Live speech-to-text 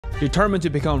Determined to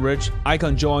become rich,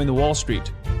 Icahn joined Wall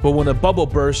Street, but when the bubble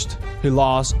burst, he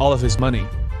lost all of his money.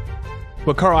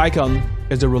 But Carl Icahn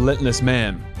is a relentless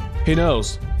man. He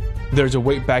knows there's a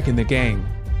way back in the game,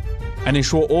 and in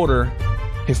short order,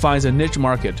 he finds a niche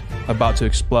market about to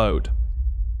explode.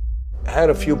 I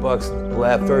had a few bucks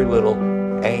left, very little,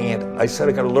 and I said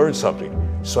I got to learn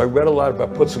something. So I read a lot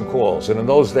about puts and calls, and in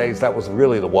those days that was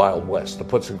really the Wild West, the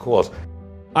puts and calls.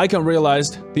 Icahn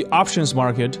realized the options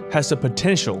market has the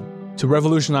potential to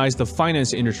revolutionize the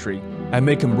finance industry and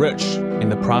make him rich in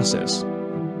the process.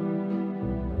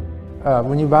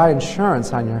 When you buy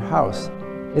insurance on your house,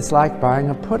 it's like buying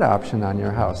a put option on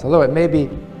your house. Although it may be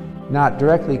not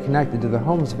directly connected to the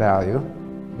home's value,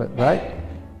 but right?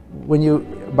 When you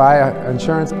buy an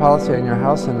insurance policy on your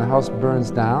house and the house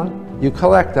burns down, you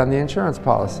collect on the insurance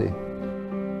policy.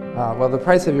 Well, the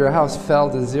price of your house fell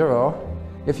to zero.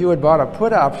 If you had bought a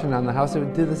put option on the house, it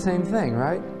would do the same thing,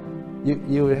 right?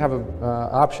 You would have an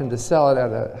option to sell it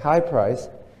at a high price,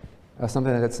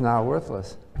 something that's now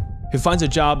worthless. He finds a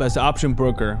job as an option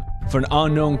broker for an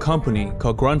unknown company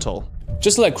called Gruntle.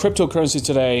 Just like cryptocurrency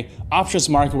today, options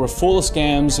market were full of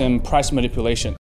scams and price manipulation.